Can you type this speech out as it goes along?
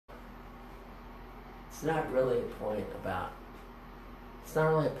it's not really a point about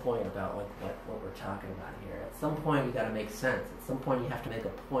what we're talking about here. At some point you got to make sense. At some point you have to make a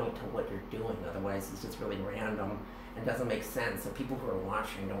point to what you're doing. Otherwise it's just really random and doesn't make sense. So people who are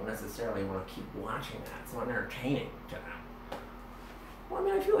watching don't necessarily want to keep watching that. It's not entertaining to them. Well, I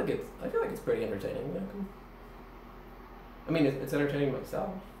mean, I feel like it's pretty entertaining. I mean, it's entertaining myself.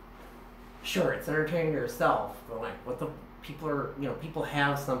 Sure, it's entertaining to yourself, but like what the people are, people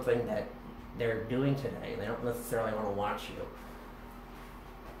have something that they're doing today. They don't necessarily want to watch you.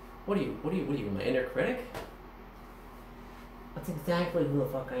 What are you, my inner critic? That's exactly who the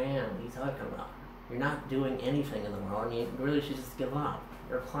fuck I am. What are you talking about? You're not doing anything in the world, and you really should just give up.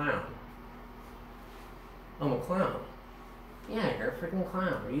 You're a clown. I'm a clown. Yeah, you're a freaking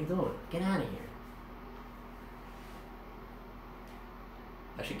clown. What are you doing? Get out of here.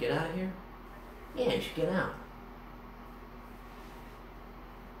 I should get out of here? Yeah, you should get out.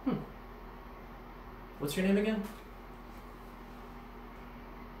 What's your name again?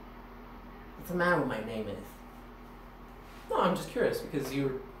 What's the matter with my name is? No, I'm just curious because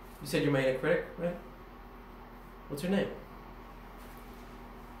you said you're my inner critic, right? What's your name?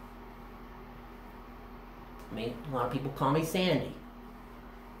 I mean, a lot of people call me Sandy.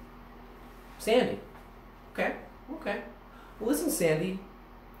 Sandy. Okay. Well, listen, Sandy.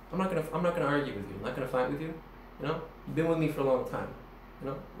 I'm not gonna argue with you. I'm not gonna fight with you. You've been with me for a long time.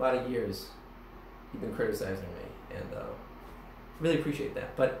 A lot of years. You've been criticizing me, and really appreciate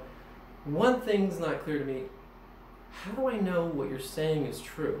that. But one thing's not clear to me. How do I know what you're saying is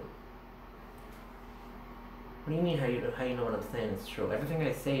true? What do you mean how you know what I'm saying is true? Everything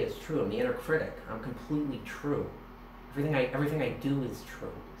I say is true. I'm the inner critic. I'm completely true. Everything I do is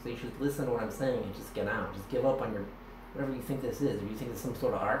true. So you should listen to what I'm saying and just get out. Just give up on your whatever you think this is. Or you think it's some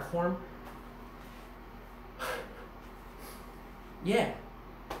sort of art form? Yeah,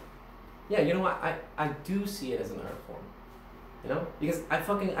 you know what? I do see it as an art form. Because I have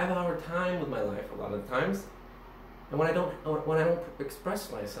a hard time with my life a lot of the times. And when I don't express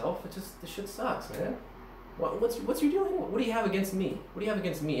myself, the shit sucks, man. What's your deal anyway? What do you have against me? What do you have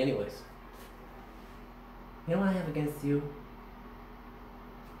against me anyways? You know what I have against you?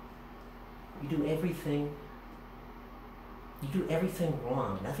 You do everything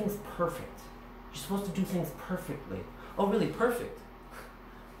wrong. Nothing's perfect. You're supposed to do things perfectly. Oh, really? Perfect?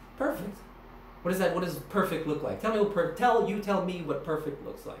 Perfect? What is that? What does perfect look like? Tell me what perfect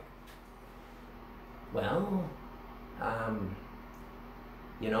looks like. Well,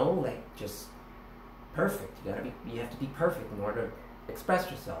 like just perfect. You have to be perfect in order to express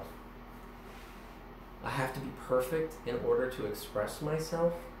yourself. I have to be perfect in order to express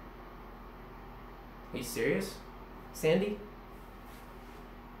myself? Are you serious? Sandy?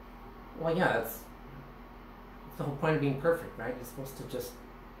 Well, yeah, that's the whole point of being perfect, right? You're supposed to just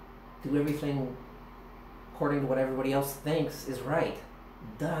do everything according to what everybody else thinks is right.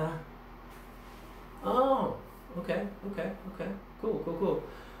 Duh. Oh, okay. Cool.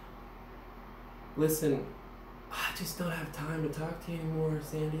 Listen, I just don't have time to talk to you anymore,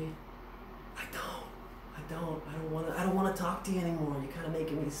 Sandy. I don't want to talk to you anymore. You're kind of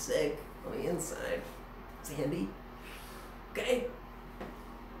making me sick on the inside, Sandy. Okay?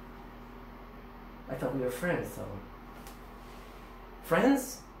 I thought we were friends, so.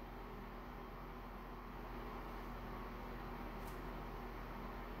 Friends?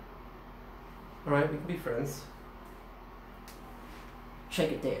 Alright, we can be friends.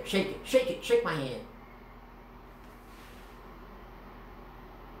 Shake it there. Shake my hand.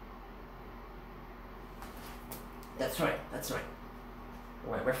 That's right.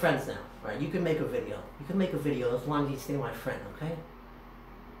 Alright, we're friends now. Alright, you can make a video. As long as you stay my friend, okay?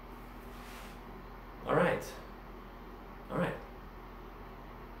 Alright.